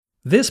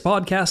This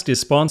podcast is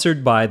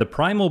sponsored by the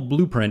Primal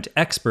Blueprint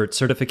Expert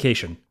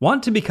Certification.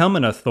 Want to become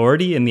an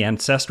authority in the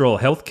ancestral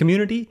health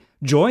community?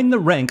 Join the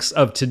ranks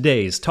of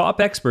today's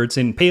top experts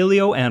in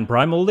paleo and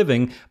primal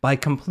living by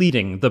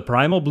completing the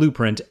Primal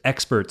Blueprint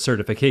Expert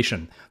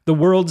Certification, the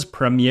world's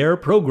premier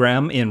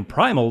program in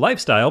primal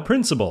lifestyle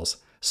principles.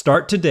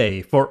 Start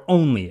today for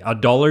only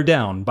 $1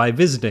 down by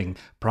visiting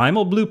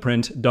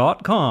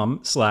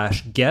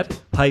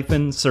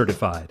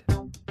primalblueprint.com/get-certified.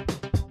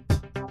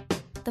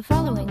 The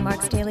following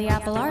Mark's Daily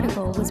Apple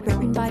article was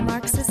written by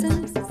Mark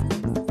Sisson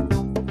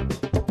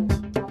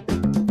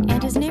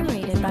and is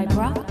narrated by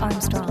Brock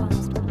Armstrong.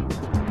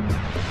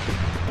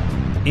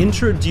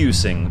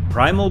 Introducing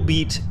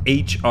PrimalBeat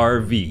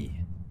HRV.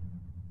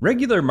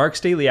 Regular Mark's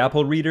Daily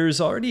Apple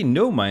readers already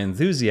know my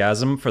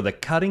enthusiasm for the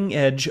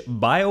cutting-edge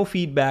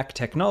biofeedback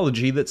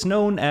technology that's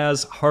known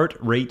as heart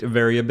rate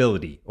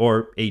variability,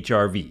 or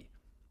HRV.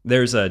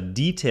 There's a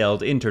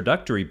detailed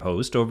introductory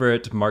post over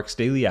at Mark's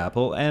Daily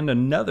Apple and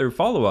another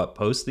follow-up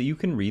post that you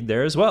can read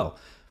there as well.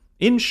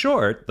 In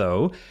short,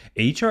 though,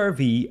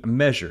 HRV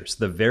measures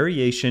the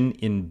variation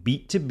in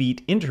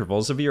beat-to-beat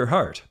intervals of your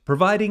heart,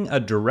 providing a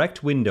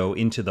direct window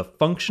into the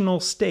functional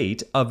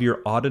state of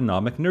your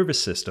autonomic nervous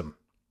system.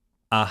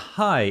 A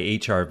high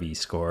HRV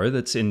score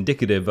that's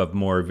indicative of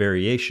more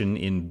variation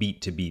in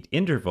beat-to-beat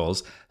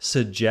intervals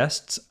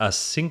suggests a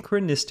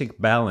synchronistic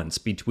balance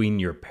between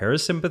your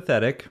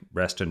parasympathetic,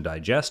 rest and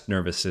digest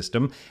nervous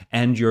system,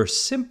 and your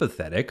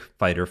sympathetic,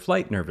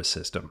 fight-or-flight nervous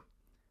system.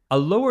 A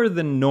lower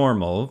than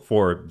normal,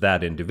 for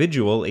that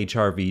individual,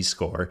 HRV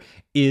score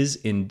is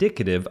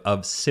indicative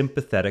of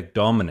sympathetic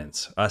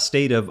dominance, a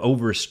state of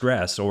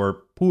overstress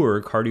or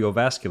poor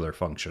cardiovascular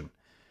function.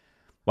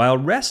 While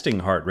resting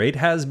heart rate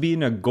has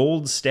been a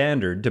gold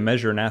standard to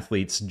measure an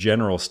athlete's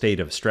general state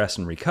of stress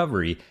and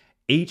recovery,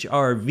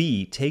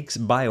 HRV takes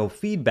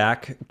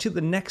biofeedback to the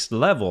next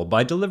level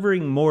by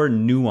delivering more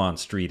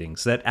nuanced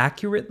readings that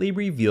accurately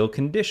reveal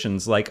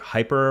conditions like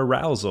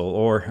hyper-arousal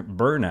or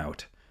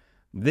burnout.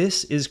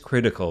 This is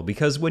critical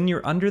because when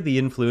you're under the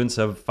influence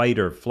of fight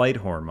or flight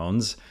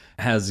hormones,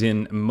 as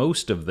in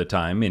most of the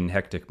time in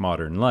hectic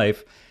modern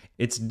life,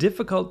 it's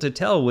difficult to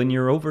tell when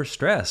you're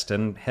overstressed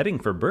and heading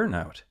for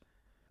burnout.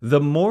 The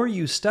more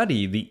you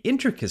study the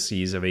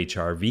intricacies of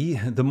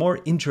HRV, the more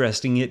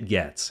interesting it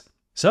gets.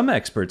 Some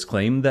experts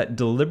claim that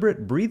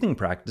deliberate breathing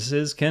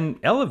practices can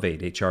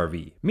elevate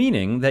HRV,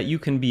 meaning that you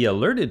can be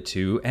alerted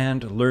to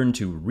and learn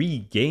to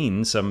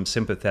regain some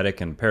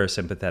sympathetic and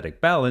parasympathetic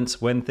balance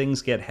when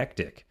things get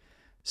hectic.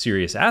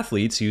 Serious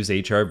athletes use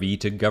HRV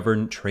to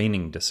govern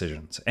training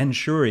decisions,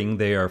 ensuring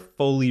they are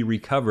fully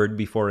recovered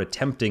before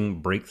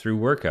attempting breakthrough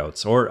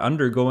workouts or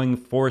undergoing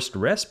forced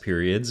rest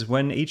periods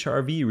when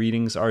HRV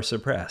readings are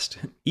suppressed,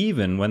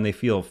 even when they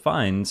feel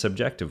fine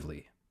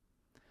subjectively.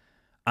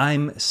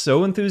 I'm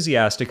so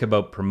enthusiastic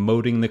about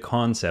promoting the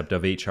concept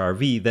of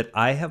HRV that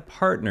I have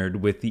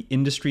partnered with the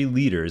industry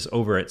leaders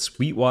over at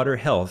Sweetbeat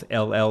Health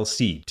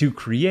LLC to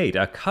create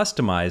a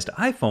customized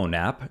iPhone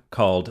app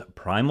called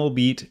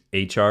PrimalBeat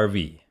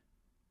HRV.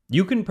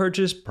 You can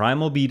purchase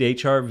PrimalBeat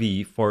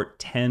HRV for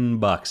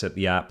 $10 at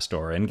the App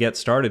Store and get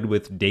started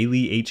with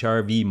daily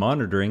HRV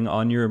monitoring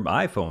on your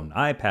iPhone,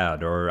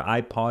 iPad, or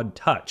iPod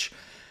Touch.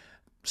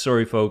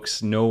 Sorry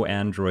folks, no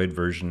Android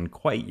version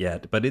quite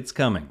yet, but it's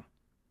coming.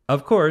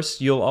 Of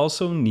course, you'll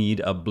also need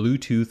a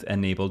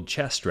Bluetooth-enabled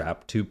chest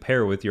strap to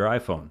pair with your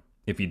iPhone.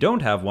 If you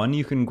don't have one,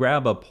 you can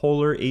grab a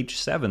Polar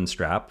H7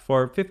 strap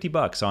for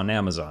 $50 on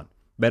Amazon.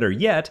 Better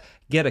yet,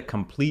 get a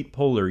complete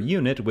Polar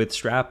unit with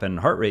strap and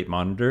heart rate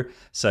monitor,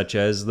 such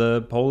as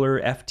the Polar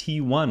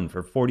FT1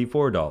 for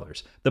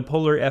 $44, the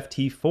Polar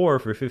FT4 for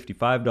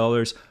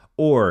 $55,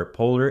 or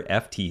Polar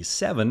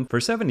FT7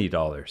 for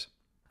 $70.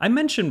 I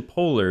mention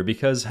Polar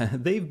because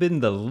they've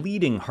been the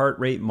leading heart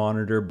rate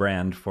monitor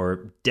brand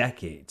for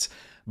decades,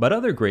 but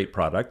other great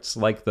products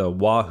like the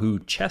Wahoo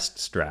chest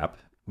strap,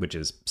 which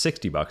is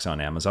 $60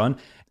 on Amazon,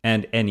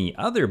 and any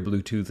other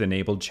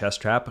Bluetooth-enabled chest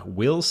strap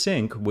will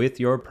sync with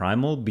your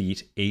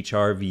PrimalBeat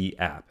HRV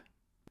app.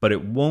 But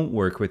it won't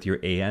work with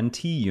your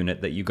ANT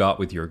unit that you got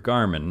with your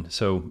Garmin,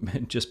 so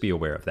just be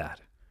aware of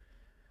that.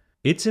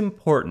 It's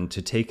important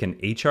to take an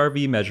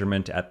HRV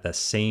measurement at the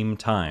same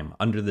time,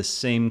 under the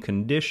same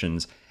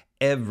conditions,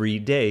 every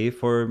day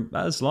for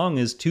as long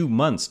as 2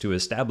 months to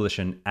establish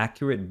an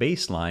accurate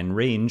baseline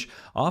range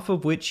off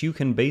of which you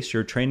can base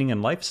your training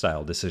and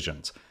lifestyle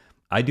decisions.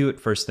 I do it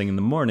first thing in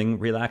the morning,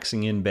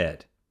 relaxing in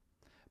bed.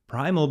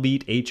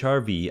 PrimalBeat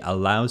HRV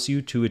allows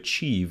you to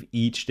achieve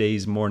each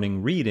day's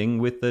morning reading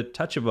with the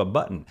touch of a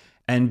button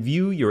and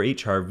view your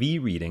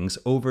HRV readings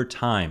over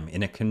time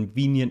in a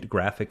convenient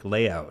graphic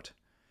layout,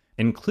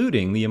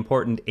 including the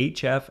important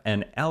HF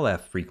and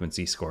LF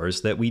frequency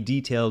scores that we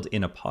detailed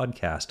in a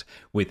podcast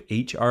with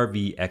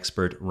HRV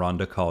expert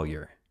Rhonda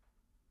Collier.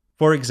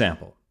 For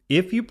example,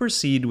 if you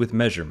proceed with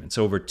measurements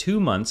over 2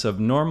 months of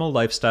normal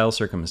lifestyle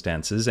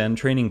circumstances and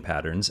training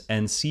patterns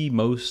and see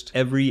most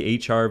every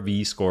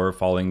HRV score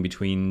falling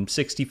between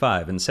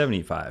 65 and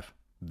 75,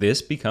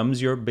 this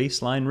becomes your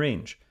baseline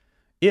range.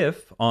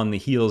 If, on the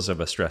heels of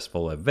a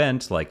stressful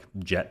event like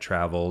jet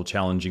travel,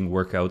 challenging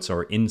workouts,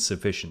 or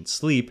insufficient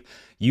sleep,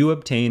 you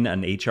obtain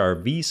an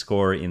HRV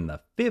score in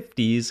the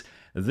 50s,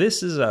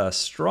 this is a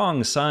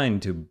strong sign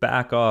to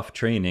back off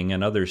training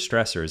and other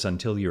stressors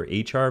until your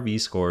HRV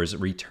scores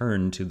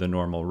return to the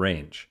normal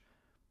range.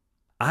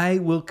 I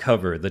will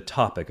cover the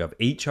topic of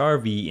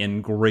HRV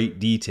in great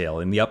detail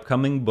in the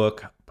upcoming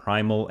book,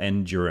 Primal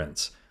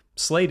Endurance,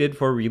 slated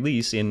for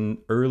release in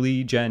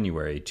early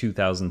January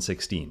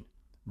 2016.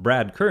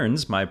 Brad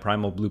Kearns, my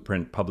Primal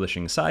Blueprint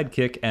publishing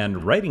sidekick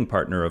and writing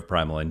partner of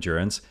Primal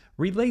Endurance,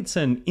 relates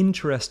an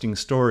interesting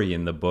story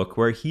in the book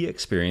where he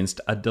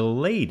experienced a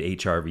delayed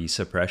HRV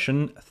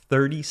suppression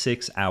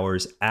 36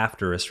 hours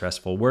after a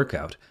stressful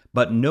workout,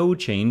 but no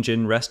change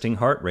in resting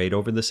heart rate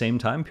over the same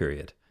time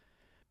period.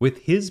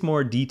 With his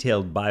more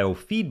detailed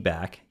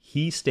biofeedback,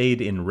 he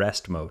stayed in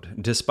rest mode,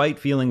 despite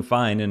feeling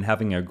fine and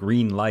having a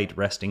green light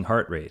resting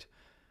heart rate.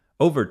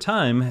 Over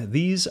time,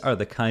 these are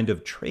the kind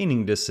of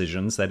training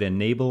decisions that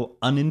enable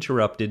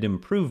uninterrupted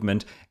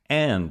improvement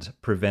and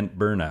prevent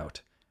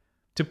burnout.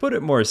 To put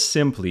it more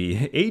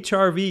simply,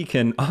 HRV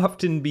can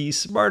often be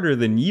smarter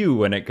than you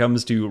when it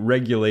comes to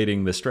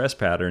regulating the stress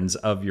patterns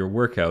of your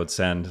workouts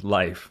and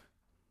life.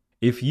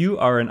 If you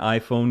are an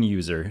iPhone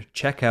user,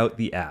 check out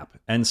the app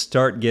and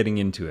start getting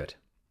into it.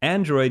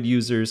 Android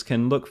users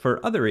can look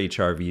for other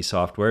HRV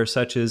software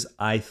such as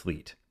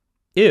iThlete.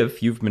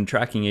 If you've been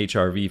tracking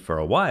HRV for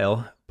a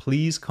while,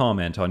 please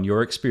comment on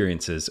your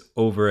experiences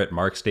over at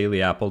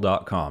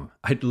marksdailyapple.com.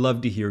 I'd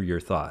love to hear your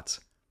thoughts.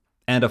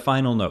 And a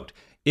final note,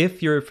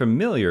 if you're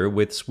familiar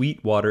with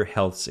Sweetwater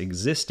Health's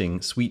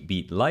existing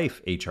Sweetbeat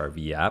Life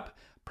HRV app,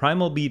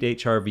 PrimalBeat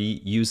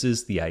HRV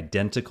uses the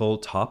identical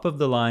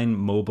top-of-the-line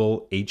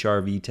mobile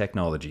HRV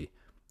technology.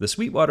 The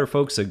Sweetwater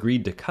folks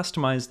agreed to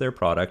customize their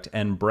product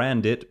and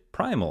brand it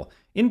Primal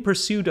in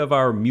pursuit of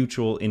our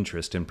mutual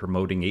interest in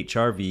promoting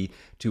HRV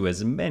to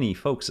as many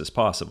folks as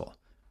possible.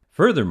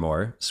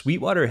 Furthermore,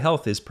 Sweetwater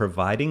Health is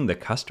providing the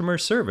customer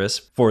service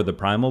for the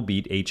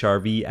PrimalBeat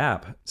HRV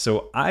app,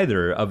 so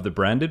either of the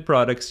branded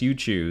products you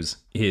choose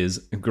is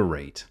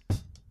great.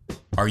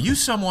 Are you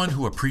someone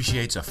who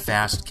appreciates a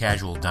fast,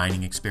 casual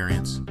dining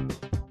experience?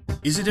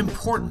 Is it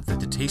important that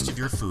the taste of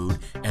your food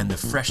and the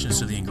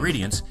freshness of the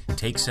ingredients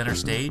take center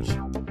stage?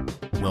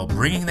 Well,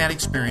 bringing that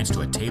experience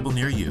to a table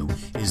near you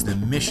is the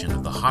mission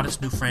of the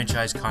hottest new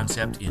franchise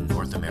concept in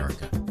North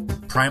America,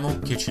 Primal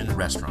Kitchen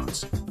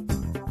Restaurants.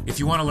 If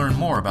you want to learn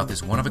more about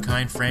this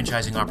one-of-a-kind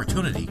franchising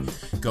opportunity,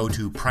 go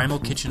to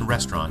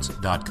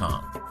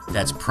primalkitchenrestaurants.com.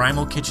 That's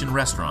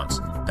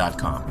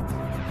primalkitchenrestaurants.com.